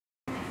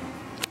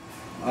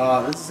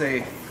This is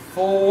a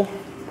full,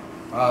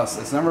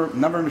 it's a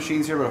number of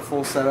machines here, but a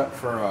full setup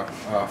for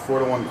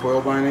 4-to-1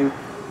 coil binding.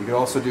 You could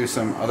also do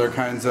some other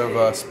kinds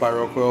of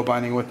spiral coil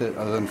binding with it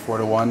other than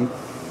 4-to-1,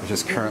 which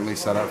is currently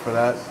set up for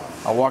that.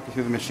 I'll walk you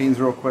through the machines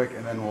real quick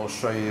and then we'll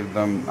show you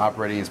them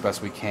operating as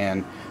best we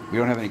can. We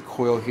don't have any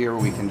coil here,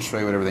 but we can show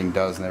you what everything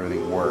does and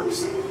everything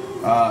works.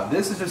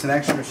 This is just an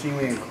extra machine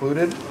we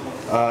included.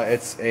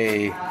 It's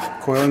a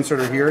coil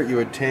inserter here. You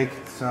would take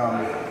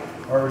some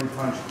already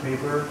punched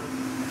paper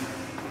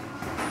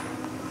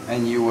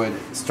and you would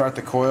start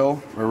the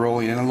coil by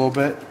rolling in a little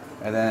bit,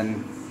 and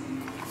then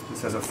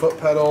this has a foot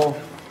pedal.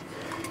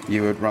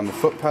 You would run the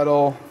foot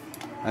pedal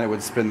and it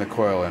would spin the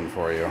coil in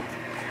for you.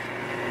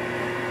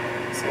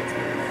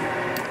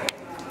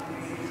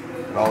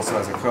 It also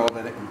has a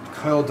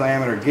coil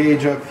diameter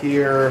gauge up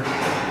here,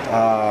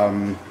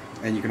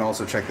 and you can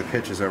also check the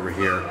pitches over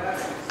here.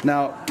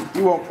 Now,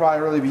 you won't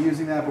probably really be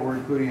using that, but we're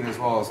including it as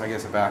well as, I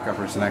guess, a backup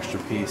or just an extra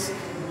piece.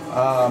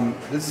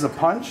 This is a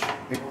punch.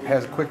 It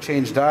has quick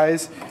change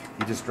dies.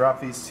 You just drop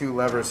these two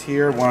levers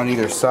here, one on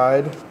either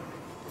side,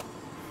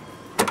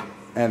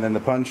 and then the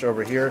punch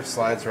over here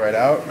slides right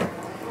out.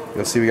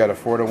 You'll see we got a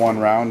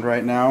 4-to-1 round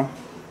right now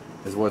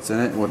is what's in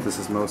it and what this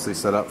is mostly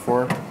set up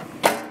for.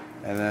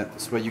 And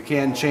but you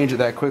can change it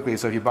that quickly.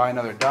 So if you buy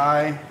another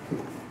die,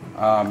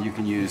 you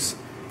can use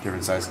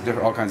different sizes,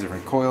 all kinds of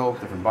different coil,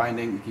 different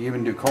binding. You can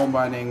even do comb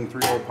binding,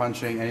 3-hole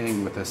punching,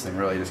 anything with this thing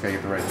really. You just gotta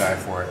get the right die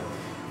for it.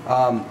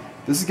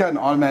 This has got an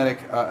automatic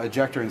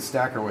ejector and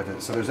stacker with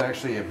it. So there's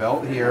actually a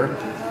belt here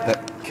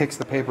that kicks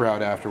the paper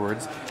out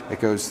afterwards. It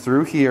goes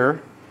through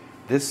here.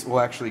 This will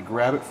actually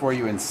grab it for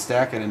you and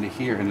stack it into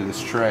here, into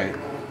this tray.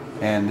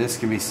 And this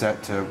can be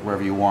set to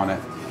wherever you want it.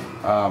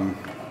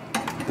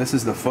 This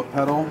is the foot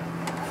pedal.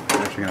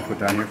 I'm actually going to put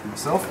down here for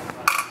myself.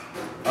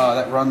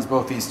 That runs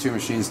both these two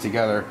machines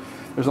together.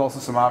 There's also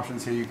some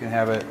options here. You can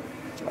have it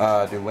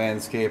do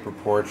landscape or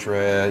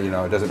portrait. You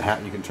know, it doesn't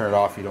have. You can turn it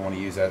off if you don't want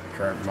to use that at the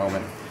current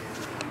moment.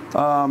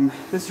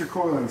 This is your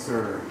coil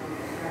inserter.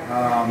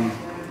 I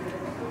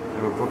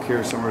have a book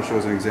here somewhere that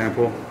shows an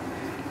example.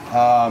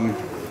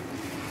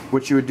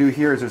 What you would do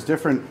here is there's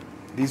different.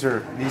 These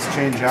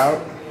change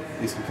out.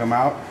 These can come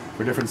out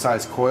for different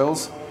size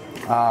coils.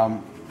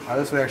 How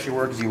this would actually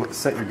work is you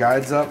set your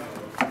guides up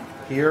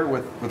here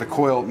with a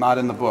coil not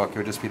in the book. It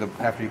would just be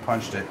after you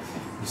punched it.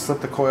 You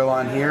slip the coil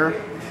on here,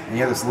 and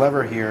you have this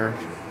lever here.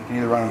 You can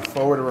either run them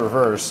forward or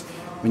reverse.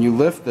 When you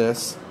lift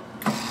this,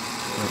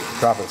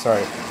 drop it,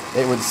 sorry,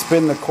 it would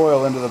spin the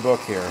coil into the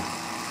book here.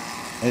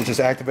 And it's just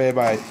activated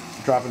by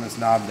dropping this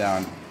knob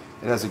down.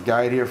 It has a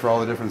guide here for all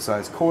the different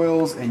size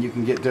coils, and you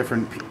can get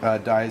different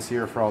dies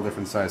here for all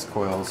different size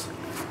coils.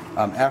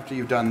 After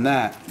you've done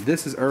that,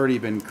 this has already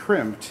been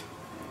crimped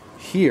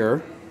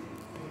here,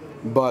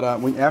 but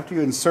after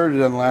you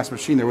inserted it on the last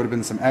machine, there would have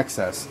been some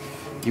excess.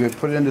 You would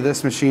put it into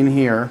this machine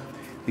here.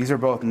 These are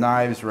both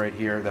knives right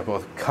here that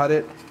both cut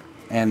it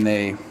and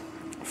they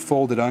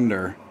fold it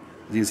under.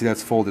 As you can see,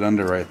 that's folded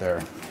under right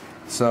there.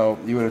 So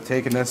you would have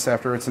taken this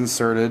after it's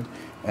inserted,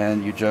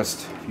 and you'd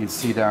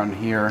see down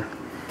here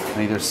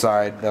on either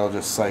side, that'll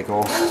just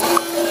cycle.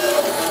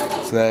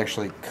 So that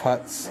actually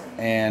cuts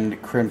and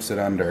crimps it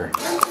under.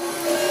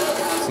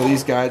 So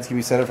these guides can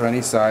be set up for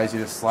any size.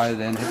 You just slide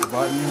it in, hit the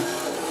button,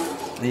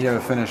 and you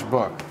have a finished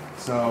book.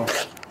 So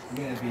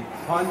again, it'd be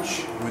punch,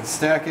 you would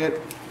stack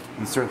it,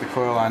 insert the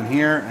coil on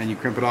here, and you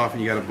crimp it off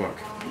and you got a book.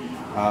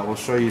 We'll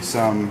show you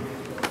some,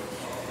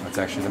 that's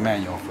actually the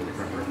manual for the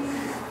crimper.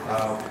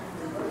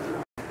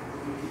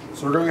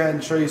 So we're going to go ahead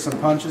and show you some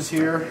punches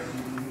here.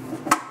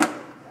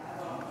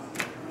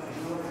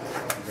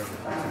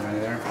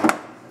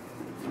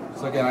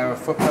 So again, I have a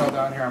foot pedal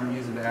down here I'm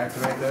using to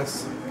activate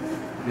this.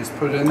 You just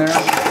put it in there.